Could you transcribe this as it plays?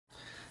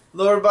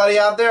Hello everybody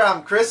out there,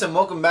 I'm Chris and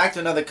welcome back to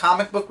another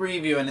comic book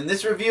review. And in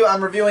this review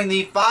I'm reviewing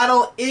the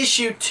final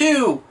issue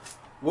to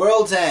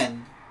World's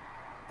End.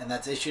 And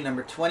that's issue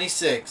number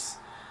 26.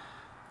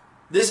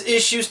 This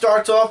issue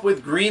starts off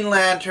with Green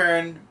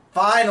Lantern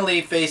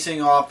finally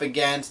facing off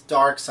against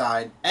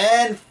Darkseid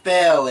and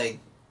failing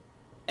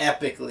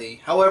epically.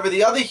 However,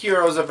 the other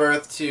heroes of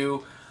Earth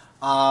 2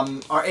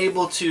 are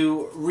able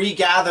to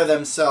regather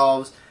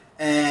themselves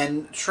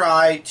and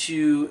try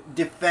to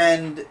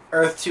defend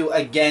Earth 2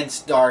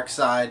 against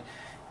Darkseid.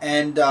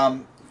 And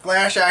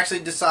Flash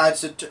actually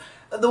decides to...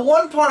 The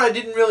one part I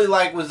didn't really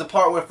like was the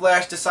part where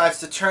Flash decides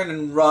to turn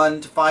and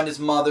run to find his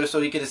mother so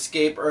he could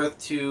escape Earth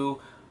 2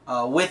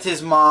 with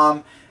his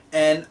mom.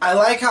 And I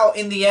like how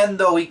in the end,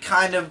 though, he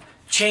kind of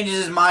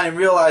changes his mind and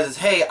realizes,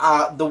 hey,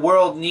 the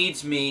world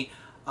needs me.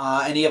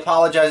 And he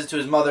apologizes to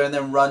his mother and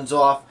then runs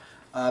off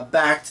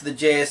back to the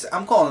JSA.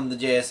 I'm calling him the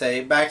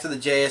JSA. Back to the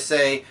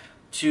JSA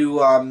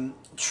to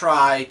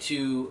try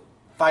to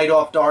fight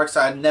off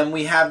Darkseid. And then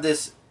we have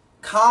this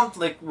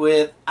conflict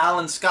with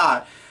Alan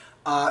Scott.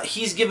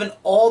 He's given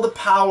all the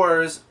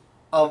powers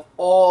of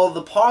all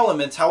the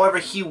parliaments. However,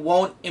 he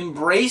won't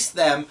embrace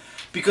them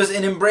because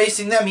in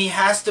embracing them, he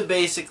has to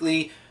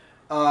basically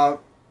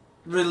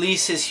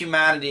release his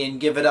humanity and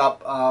give it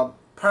up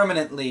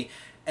permanently.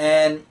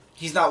 And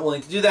he's not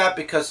willing to do that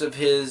because of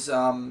his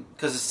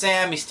because of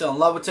Sam. He's still in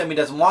love with Sam. He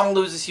doesn't want to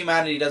lose his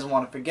humanity. He doesn't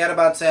want to forget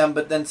about Sam.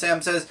 But then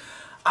Sam says,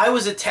 "I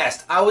was a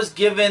test. I was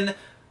given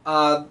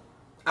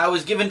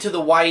to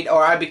the white,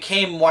 or I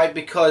became white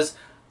because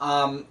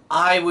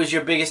I was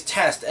your biggest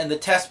test, and the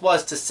test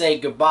was to say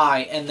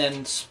goodbye." And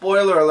then,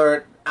 spoiler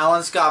alert,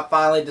 Alan Scott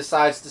finally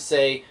decides to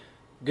say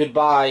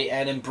goodbye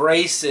and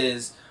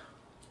embraces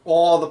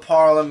all the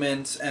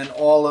parliaments and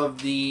all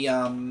of the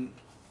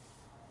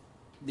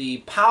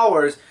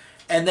powers.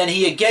 And then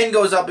he again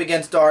goes up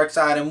against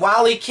Darkseid, and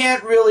while he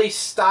can't really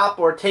stop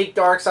or take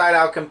Darkseid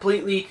out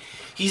completely,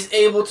 he's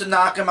able to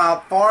knock him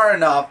out far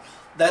enough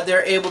that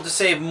they're able to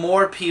save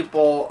more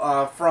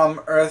people from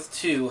Earth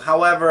 2.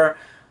 However,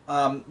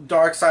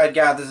 Darkseid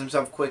gathers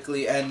himself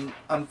quickly, and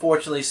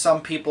unfortunately some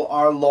people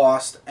are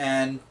lost.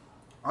 And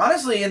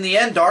honestly, in the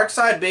end,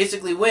 Darkseid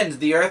basically wins.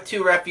 The Earth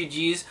 2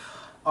 refugees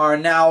are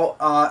now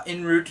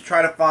en route to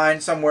try to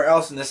find somewhere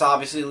else, and this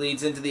obviously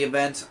leads into the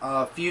events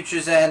of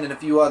Future's End and a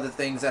few other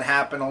things that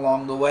happen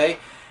along the way.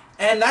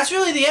 And that's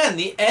really the end.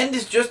 The end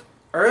is just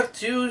Earth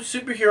 2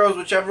 superheroes,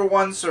 whichever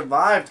one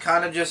survived,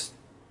 kind of just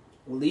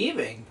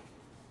leaving.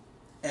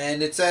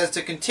 And it says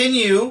to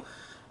continue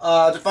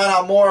to find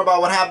out more about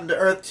what happened to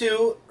Earth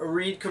 2,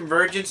 read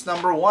Convergence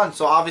number 1.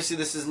 So obviously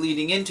this is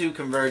leading into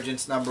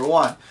Convergence number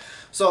 1.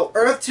 So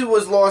Earth 2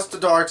 was lost to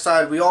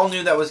Darkseid. We all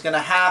knew that was going to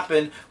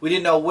happen. We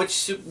didn't know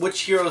which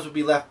heroes would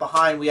be left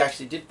behind. We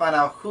actually did find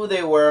out who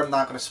they were. I'm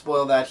not going to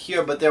spoil that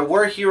here, but there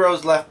were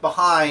heroes left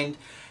behind.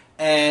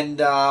 And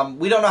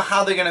we don't know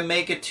how they're going to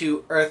make it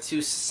to Earth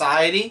 2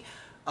 Society.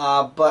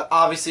 But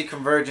obviously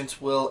Convergence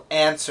will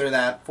answer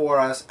that for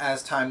us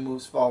as time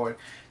moves forward.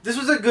 This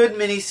was a good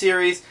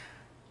miniseries.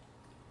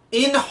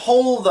 In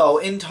whole, though,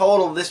 in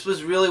total, this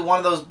was really one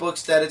of those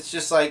books that it's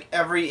just like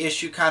every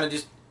issue kind of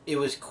just... It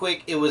was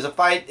quick. It was a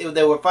fight.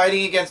 They were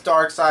fighting against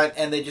Darkseid,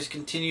 and they just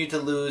continued to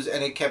lose,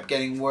 and it kept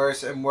getting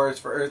worse and worse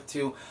for Earth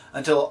 2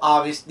 until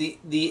obviously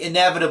the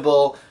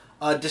inevitable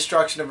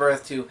destruction of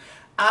Earth 2.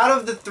 Out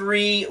of the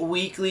 3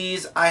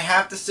 weeklies, I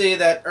have to say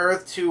that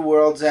Earth 2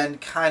 World's End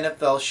kind of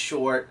fell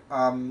short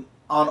on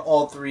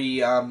all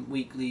 3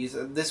 weeklies.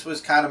 This was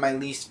kind of my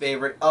least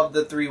favorite of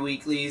the 3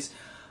 weeklies.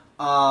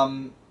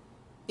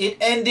 It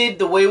ended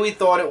the way we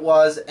thought it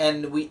was,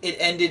 and it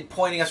ended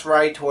pointing us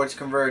right towards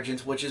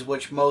Convergence, which is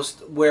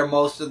where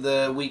most of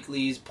the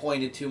weeklies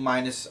pointed to,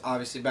 minus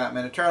obviously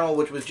Batman Eternal,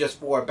 which was just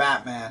for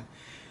Batman.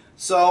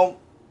 So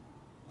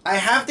I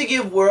have to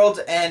give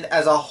World's End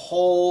as a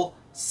whole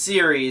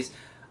series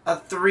a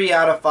 3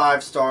 out of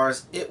 5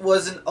 stars. It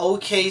was an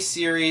okay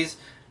series.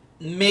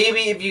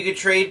 Maybe if you could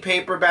trade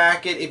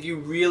paperback it, if you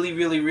really,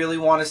 really, really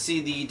want to see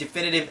the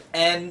definitive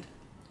end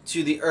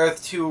to the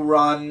Earth 2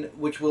 run,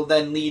 which will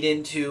then lead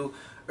into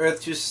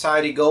Earth 2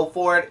 Society, go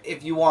for it.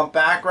 If you want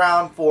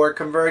background for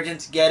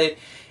Convergence, get it.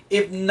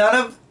 If none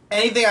of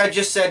anything I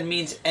just said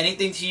means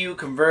anything to you,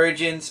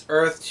 Convergence,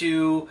 Earth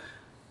 2,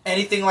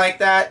 anything like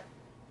that,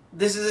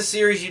 this is a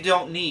series you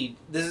don't need.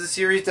 This is a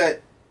series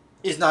that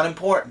is not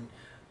important.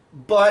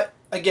 But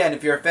again,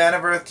 if you're a fan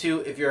of Earth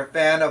 2, if you're a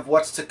fan of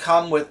what's to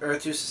come with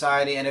Earth 2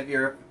 Society, and if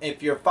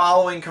you're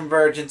following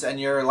Convergence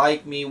and you're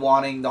like me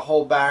wanting the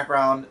whole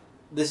background,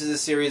 this is a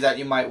series that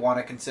you might want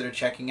to consider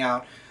checking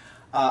out.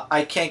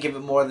 I can't give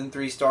it more than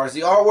 3 stars.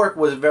 The artwork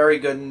was very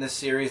good in this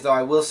series, though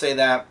I will say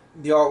that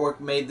the artwork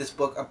made this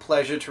book a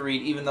pleasure to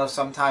read, even though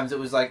sometimes it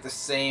was like the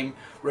same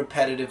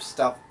repetitive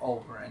stuff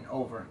over and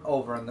over and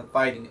over, and the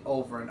fighting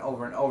over and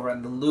over and over,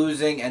 and the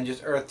losing, and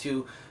just Earth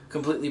 2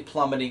 completely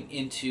plummeting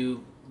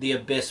into the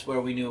abyss where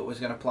we knew it was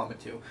going to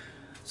plummet to.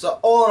 So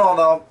all in all,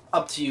 though,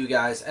 up to you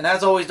guys. And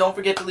as always, don't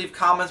forget to leave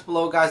comments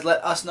below, guys.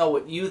 Let us know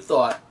what you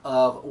thought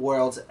of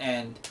World's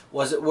End.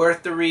 Was it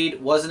worth the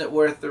read? Wasn't it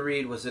worth the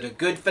read? Was it a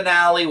good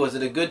finale? Was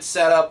it a good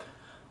setup?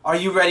 Are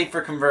you ready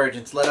for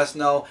Convergence? Let us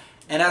know.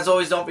 And as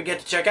always, don't forget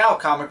to check out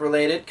Comic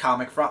Related,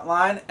 Comic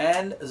Frontline,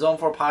 and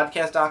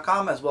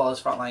Zone4Podcast.com, as well as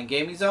Frontline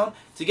Gaming Zone.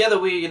 Together,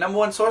 we are your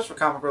 #1 source for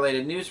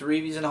comic-related news,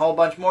 reviews, and a whole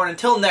bunch more. And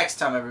until next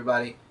time,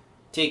 everybody,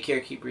 take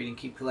care, keep reading,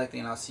 keep collecting,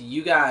 and I'll see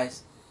you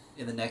guys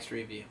in the next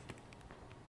review.